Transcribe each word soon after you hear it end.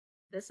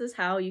This is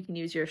how you can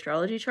use your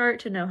astrology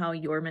chart to know how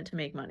you're meant to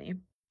make money.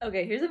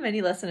 Okay, here's a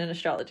mini lesson in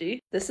astrology.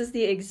 This is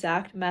the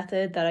exact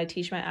method that I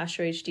teach my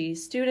Astro HD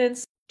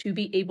students to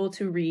be able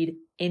to read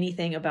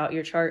anything about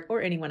your chart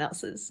or anyone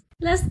else's.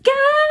 Let's go!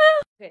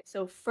 Okay,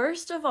 so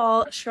first of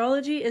all,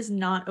 astrology is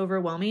not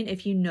overwhelming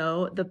if you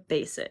know the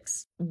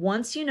basics.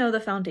 Once you know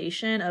the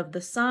foundation of the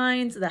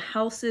signs, the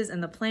houses,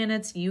 and the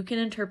planets, you can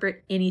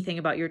interpret anything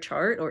about your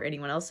chart or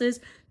anyone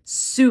else's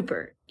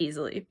super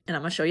easily. And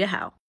I'm gonna show you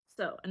how.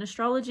 So in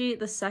astrology,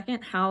 the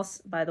second house,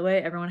 by the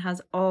way, everyone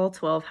has all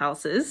 12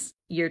 houses.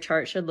 Your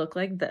chart should look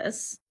like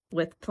this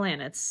with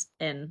planets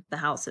in the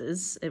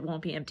houses. It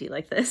won't be empty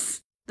like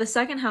this. The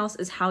second house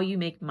is how you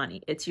make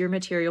money. It's your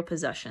material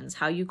possessions,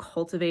 how you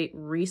cultivate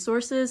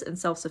resources and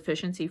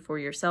self-sufficiency for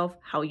yourself,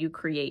 how you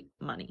create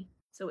money.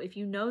 So if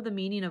you know the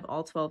meaning of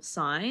all 12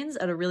 signs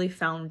at a really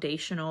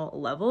foundational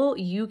level,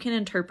 you can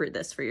interpret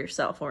this for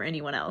yourself or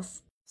anyone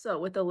else. So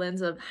with the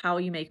lens of how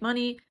you make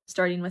money,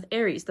 starting with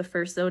Aries, the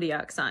first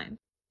zodiac sign,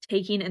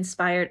 taking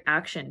inspired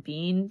action,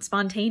 being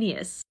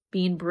spontaneous,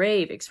 being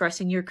brave,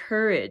 expressing your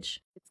courage,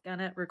 it's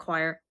gonna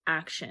require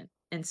action,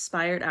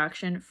 inspired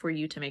action for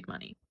you to make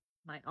money.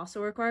 Might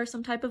also require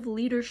some type of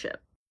leadership.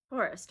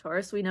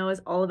 Taurus we know is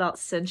all about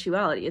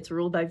sensuality. It's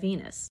ruled by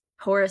Venus.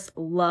 Taurus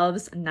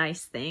loves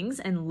nice things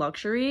and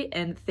luxury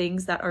and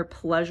things that are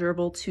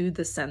pleasurable to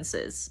the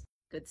senses.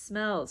 Good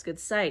smells, good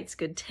sights,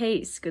 good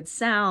tastes, good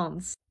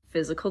sounds,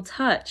 physical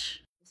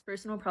touch. This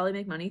person will probably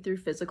make money through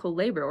physical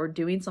labor or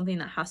doing something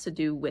that has to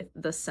do with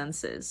the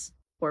senses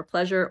or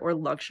pleasure or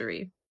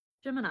luxury.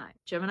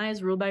 Gemini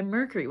is ruled by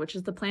Mercury, which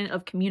is the planet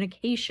of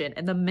communication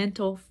and the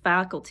mental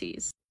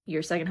faculties.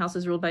 Your second house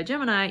is ruled by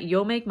Gemini.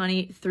 You'll make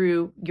money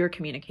through your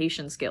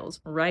communication skills,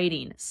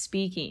 writing,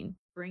 speaking,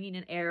 bringing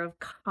an air of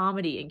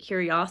comedy and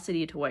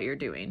curiosity to what you're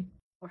doing,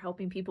 or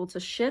helping people to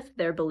shift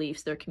their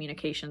beliefs, their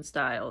communication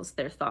styles,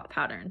 their thought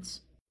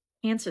patterns.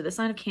 Cancer, the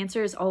sign of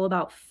Cancer is all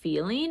about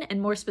feeling,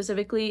 and more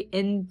specifically,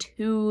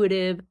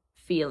 intuitive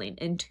feeling,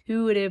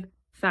 intuitive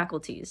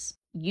faculties,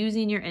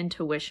 using your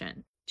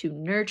intuition to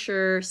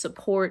nurture,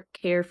 support,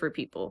 care for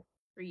people.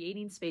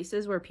 Creating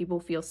spaces where people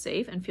feel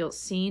safe and feel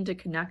seen to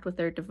connect with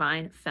their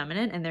divine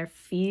feminine and their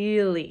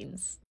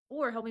feelings,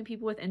 or helping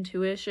people with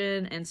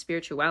intuition and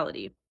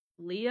spirituality.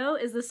 Leo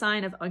is the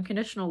sign of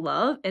unconditional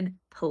love and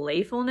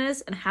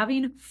playfulness and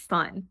having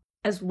fun,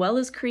 as well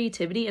as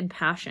creativity and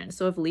passion.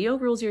 So if Leo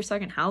rules your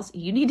second house,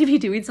 you need to be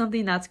doing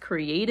something that's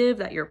creative,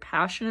 that you're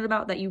passionate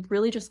about, that you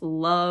really just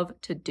love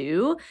to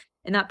do,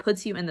 and that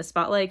puts you in the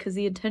spotlight because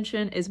the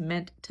attention is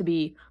meant to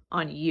be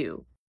on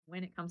you.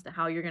 When it comes to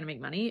how you're going to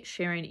make money,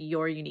 sharing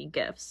your unique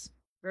gifts.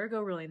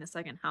 Virgo ruling the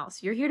second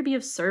house. You're here to be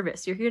of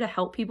service. You're here to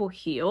help people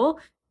heal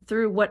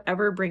through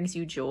whatever brings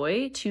you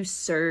joy, to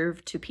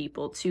serve to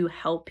people, to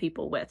help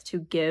people with, to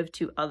give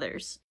to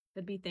others.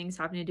 Could be things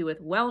having to do with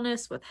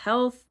wellness, with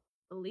health,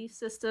 belief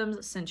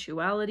systems,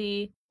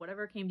 sensuality,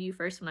 whatever came to you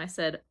first when I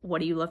said, what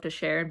do you love to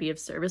share and be of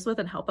service with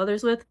and help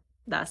others with?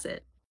 That's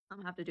it. I'm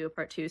gonna have to do a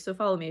part 2, so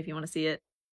follow me if you want to see it.